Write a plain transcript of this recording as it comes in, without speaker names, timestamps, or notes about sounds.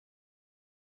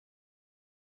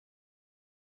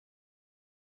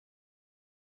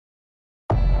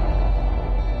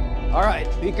All right,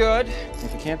 be good.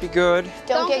 If you can't be good,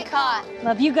 Don't get caught.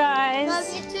 Love you guys.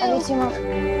 Love you too. Love you too,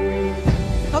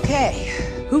 Mom.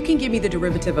 Okay, who can give me the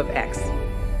derivative of X?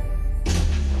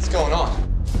 what's going on?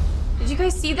 Did you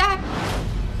guys see that?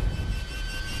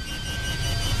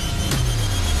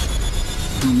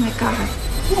 Oh my god.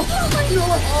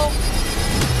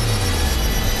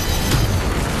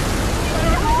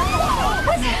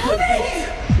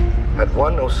 At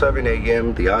 1:07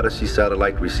 a.m., the Odyssey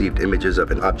satellite received images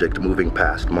of an object moving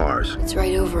past Mars. It's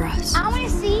right over us. I want to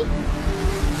see.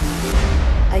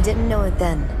 I didn't know it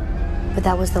then, but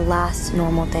that was the last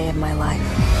normal day of my life.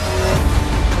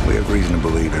 We have reason to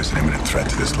believe there's an imminent threat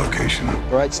to this location.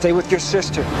 All right, stay with your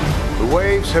sister. The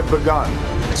waves have begun.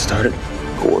 It started.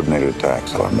 Coordinated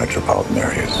attacks on metropolitan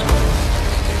areas.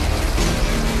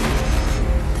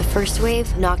 The first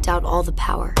wave knocked out all the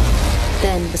power.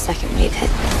 Then the second wave hit.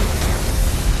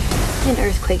 An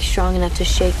earthquake strong enough to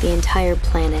shake the entire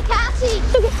planet. Cassie!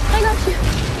 I got you.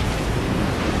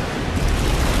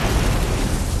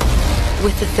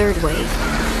 With the third wave,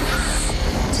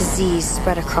 disease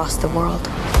spread across the world.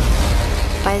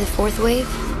 By the fourth wave,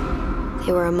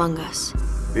 they were among us.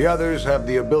 The others have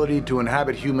the ability to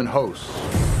inhabit human hosts.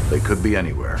 They could be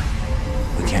anywhere.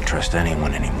 We can't trust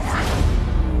anyone anymore.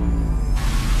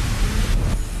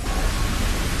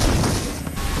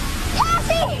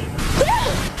 Cassie!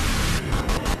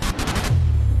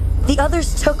 The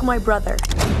others took my brother,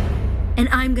 and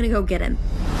I'm gonna go get him.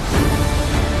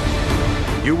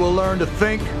 You will learn to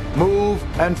think, move,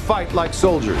 and fight like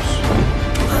soldiers.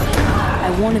 I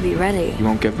want to be ready. You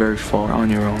won't get very far on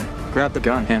your own. Grab the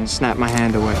gun and snap my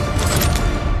hand away.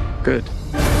 Good.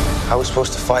 How are we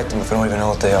supposed to fight them if we don't even know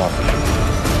what they are?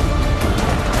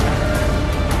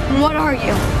 What are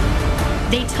you?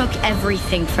 They took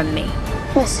everything from me.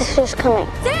 My sister's coming.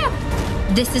 Sam!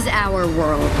 This is our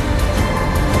world.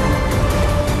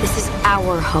 This is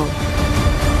our home.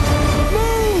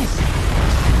 Move!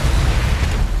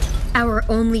 Our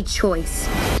only choice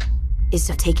is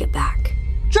to take it back.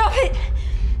 Drop it!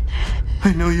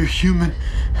 I know you're human.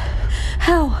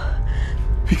 How?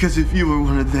 Because if you were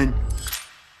one of them,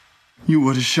 you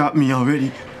would have shot me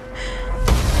already.